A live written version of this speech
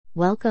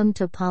Welcome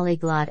to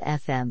Polyglot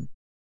FM.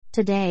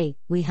 Today,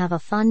 we have a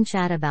fun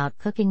chat about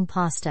cooking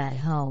pasta at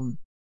home.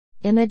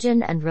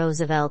 Imogen and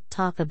Roosevelt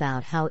talk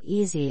about how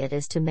easy it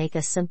is to make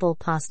a simple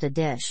pasta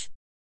dish.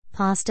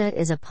 Pasta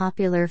is a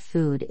popular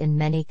food in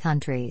many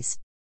countries.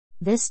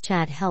 This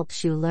chat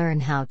helps you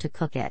learn how to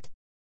cook it.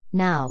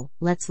 Now,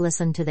 let's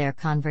listen to their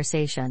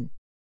conversation.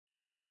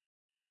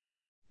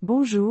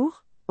 Bonjour,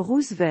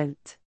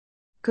 Roosevelt.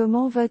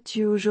 Comment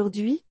vas-tu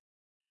aujourd'hui?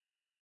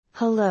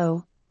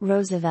 Hello,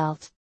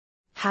 Roosevelt.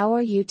 How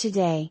are you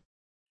today?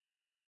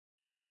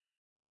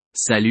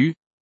 Salut,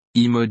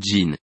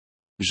 Imogen.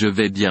 Je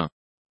vais bien.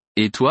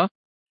 Et toi?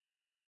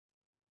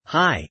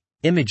 Hi,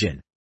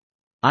 Imogen.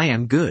 I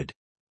am good.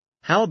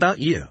 How about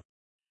you?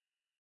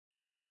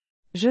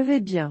 Je vais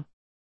bien.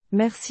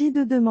 Merci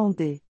de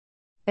demander.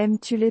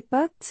 Aimes-tu les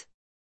pâtes?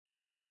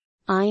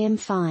 I am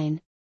fine.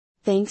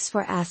 Thanks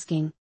for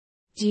asking.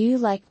 Do you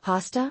like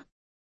pasta?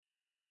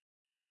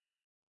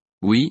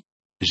 Oui,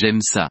 j'aime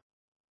ça.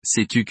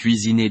 Sais-tu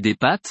cuisiner des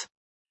pâtes?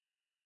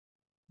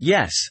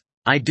 Yes,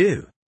 I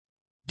do.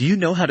 Do you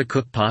know how to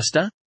cook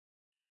pasta?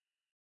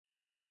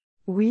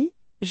 Oui,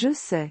 je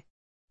sais.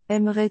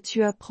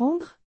 Aimerais-tu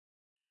apprendre?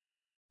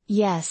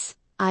 Yes,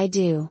 I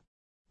do.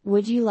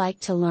 Would you like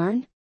to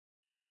learn?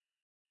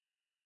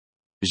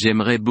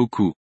 J'aimerais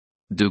beaucoup.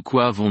 De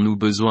quoi avons-nous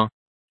besoin?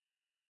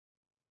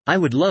 I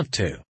would love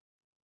to.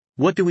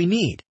 What do we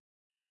need?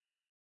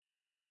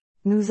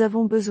 Nous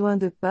avons besoin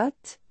de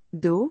pâtes,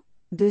 d'eau,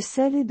 de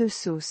sel et de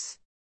sauce.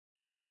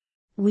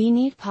 We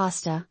need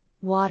pasta,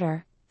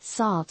 water,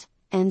 salt,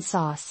 and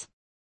sauce.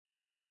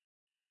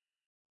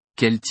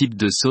 Quel type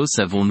de sauce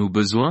avons-nous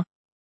besoin?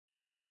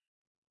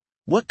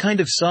 What kind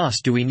of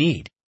sauce do we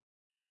need?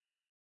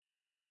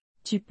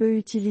 Tu peux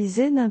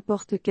utiliser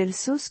n'importe quelle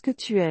sauce que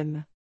tu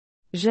aimes.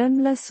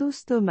 J'aime la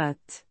sauce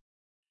tomate.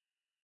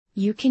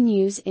 You can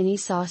use any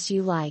sauce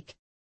you like.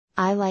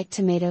 I like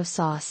tomato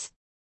sauce.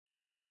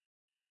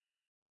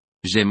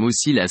 J'aime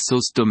aussi la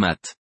sauce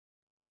tomate.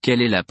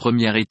 Quelle est la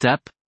première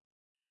étape?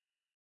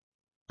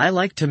 I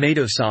like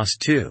tomato sauce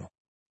too.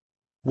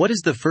 What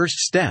is the first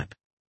step?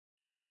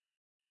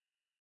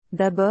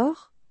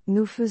 D'abord,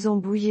 nous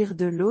faisons bouillir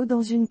de l'eau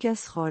dans une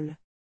casserole.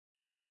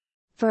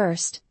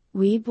 First,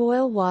 we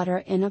boil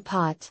water in a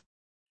pot.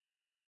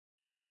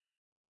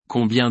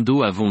 Combien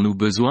d'eau avons-nous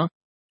besoin?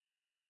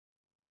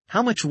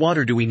 How much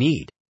water do we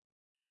need?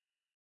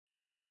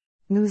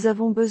 Nous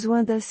avons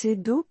besoin d'assez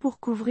d'eau pour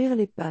couvrir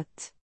les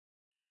pâtes.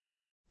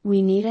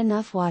 We need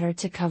enough water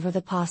to cover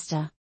the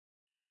pasta.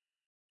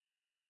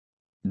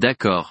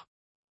 D'accord.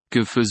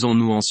 Que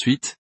faisons-nous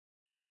ensuite?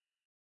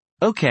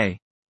 Okay.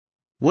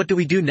 What do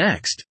we do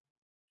next?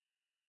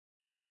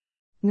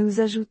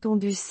 Nous ajoutons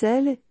du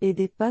sel et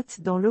des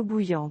pâtes dans l'eau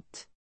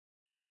bouillante.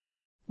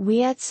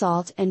 We add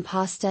salt and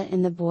pasta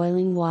in the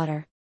boiling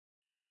water.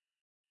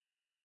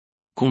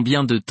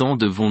 Combien de temps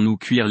devons-nous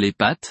cuire les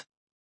pâtes?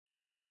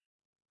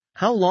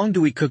 How long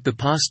do we cook the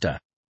pasta?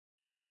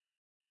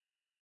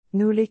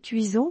 Nous les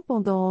cuisons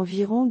pendant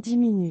environ 10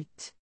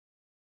 minutes.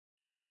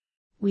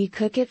 We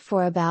cook it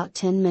for about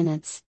 10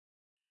 minutes.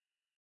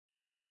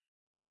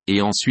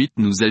 Et ensuite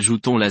nous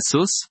ajoutons la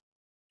sauce?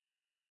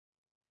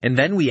 And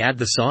then we add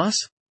the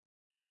sauce?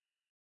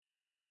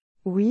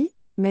 Oui,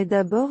 mais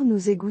d'abord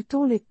nous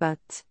égouttons les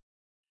pâtes.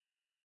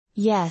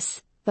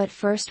 Yes, but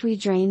first we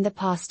drain the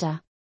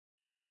pasta.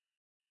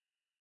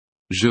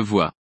 Je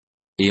vois.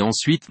 Et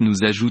ensuite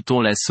nous ajoutons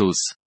la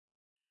sauce.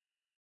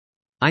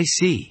 I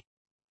see.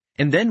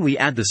 And then we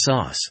add the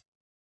sauce.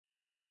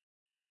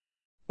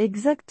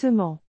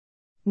 Exactement.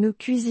 Nous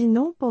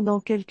cuisinons pendant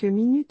quelques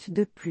minutes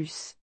de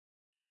plus.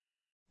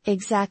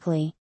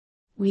 Exactly.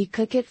 We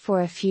cook it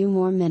for a few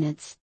more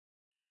minutes.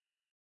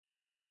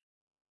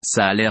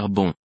 Ça a l'air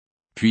bon.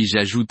 Puis-je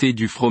ajouter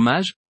du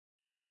fromage?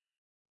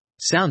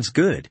 Sounds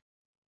good.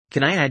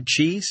 Can I add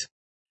cheese?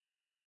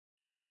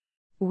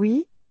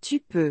 Oui, tu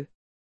peux.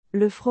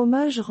 Le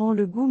fromage rend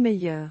le goût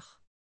meilleur.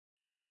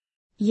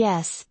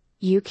 Yes,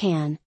 you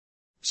can.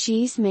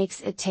 Cheese makes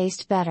it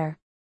taste better.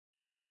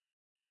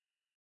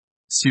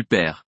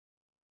 Super.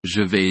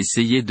 Je vais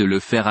essayer de le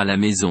faire à la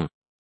maison.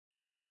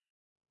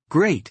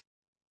 Great.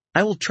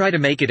 I will try to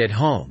make it at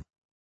home.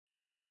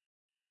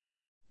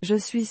 Je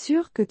suis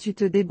sûr que tu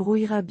te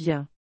débrouilleras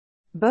bien.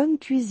 Bonne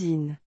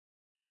cuisine.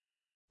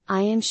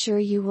 I am sure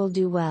you will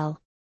do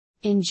well.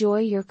 Enjoy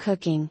your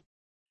cooking.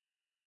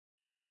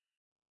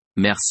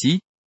 Merci,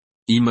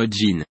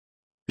 Imogen.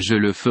 Je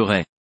le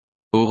ferai.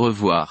 Au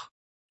revoir.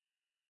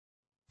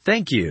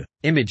 Thank you,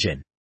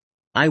 Imogen.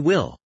 I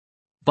will.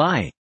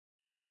 Bye.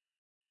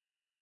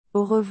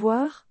 Au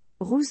revoir,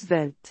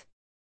 Roosevelt.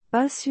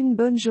 Passe une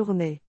bonne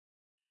journée.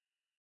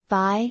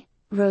 Bye,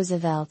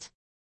 Roosevelt.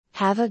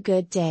 Have a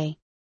good day.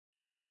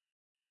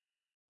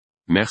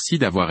 Merci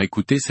d'avoir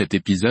écouté cet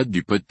épisode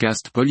du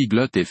podcast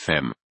Polyglotte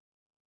FM.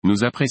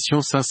 Nous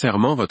apprécions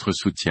sincèrement votre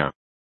soutien.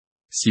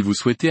 Si vous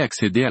souhaitez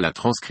accéder à la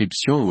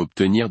transcription ou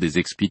obtenir des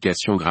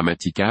explications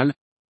grammaticales,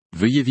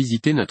 veuillez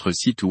visiter notre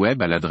site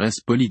web à l'adresse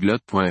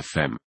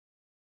polyglotte.fm.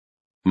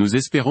 Nous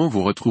espérons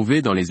vous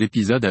retrouver dans les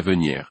épisodes à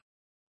venir.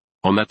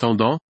 En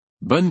attendant,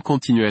 Bonne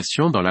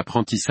continuation dans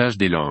l'apprentissage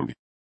des langues.